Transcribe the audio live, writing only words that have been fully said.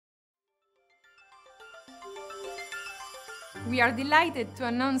We are delighted to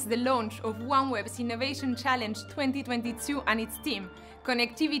announce the launch of OneWeb's Innovation Challenge 2022 and its team,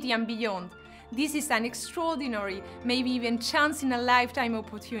 Connectivity and Beyond. This is an extraordinary, maybe even chance-in-a-lifetime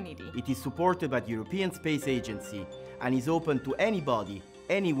opportunity. It is supported by the European Space Agency and is open to anybody,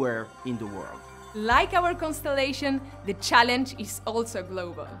 anywhere in the world. Like our constellation, the challenge is also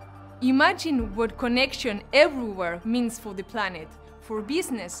global. Imagine what connection everywhere means for the planet, for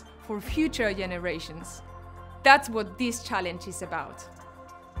business, for future generations. That's what this challenge is about.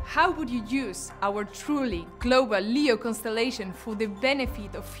 How would you use our truly global LEO constellation for the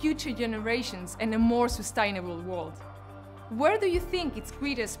benefit of future generations and a more sustainable world? Where do you think its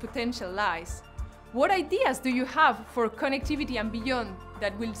greatest potential lies? What ideas do you have for connectivity and beyond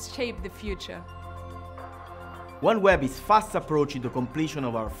that will shape the future? OneWeb is fast approaching the completion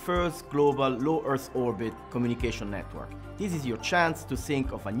of our first global low Earth orbit communication network. This is your chance to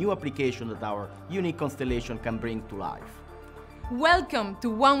think of a new application that our unique constellation can bring to life. Welcome to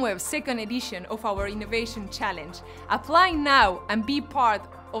OneWeb's second edition of our Innovation Challenge. Apply now and be part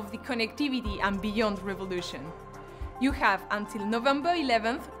of the connectivity and beyond revolution. You have until November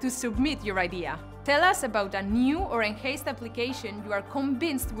 11th to submit your idea. Tell us about a new or enhanced application you are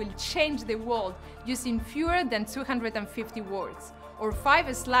convinced will change the world using fewer than 250 words, or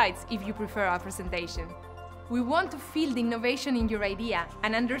 5 slides if you prefer a presentation. We want to feel the innovation in your idea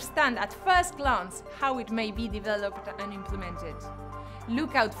and understand at first glance how it may be developed and implemented.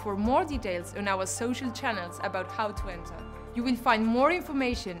 Look out for more details on our social channels about how to enter. You will find more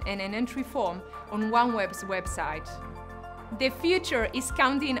information and an entry form on OneWeb's website. The future is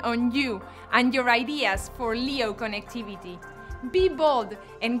counting on you and your ideas for LEO connectivity. Be bold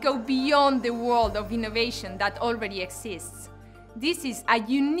and go beyond the world of innovation that already exists. This is a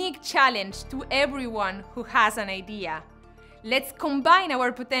unique challenge to everyone who has an idea. Let's combine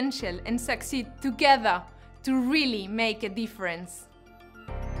our potential and succeed together to really make a difference.